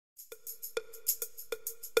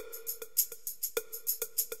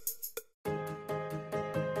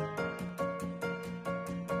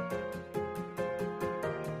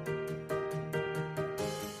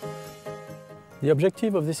The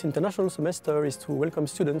objective of this international semester is to welcome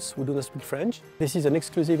students who do not speak French. This is an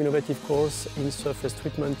exclusive innovative course in surface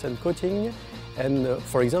treatment and coating. And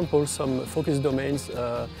for example, some focus domains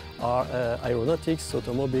are aeronautics,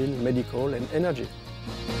 automobile, medical and energy.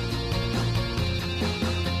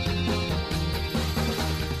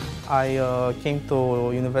 I came to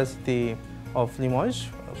University of Limoges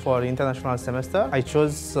for international semester. I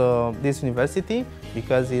chose this university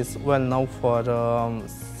because it's well known for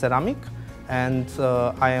ceramic, and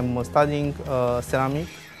I am studying ceramic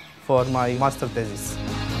for my master thesis.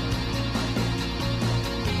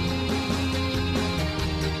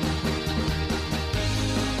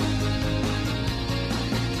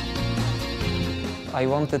 I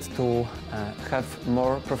wanted to have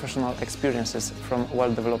more professional experiences from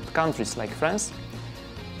well-developed countries like France,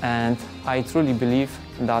 and I truly believe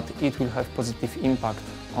that it will have positive impact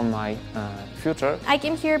on my future. I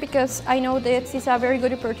came here because I know that this is a very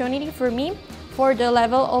good opportunity for me for the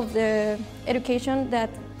level of the education that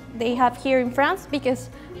they have here in France, because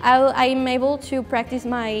I'm able to practice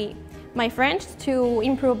my French to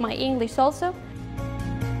improve my English also.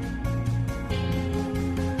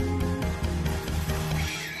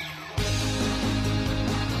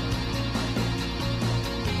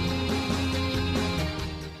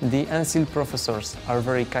 The NCIL professors are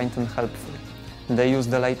very kind and helpful. They use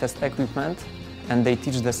the latest equipment and they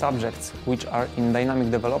teach the subjects which are in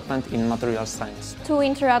dynamic development in material science. To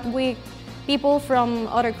interact with people from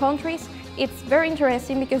other countries, it's very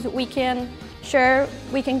interesting because we can share,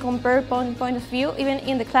 we can compare point of view, even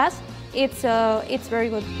in the class. It's very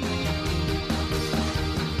good.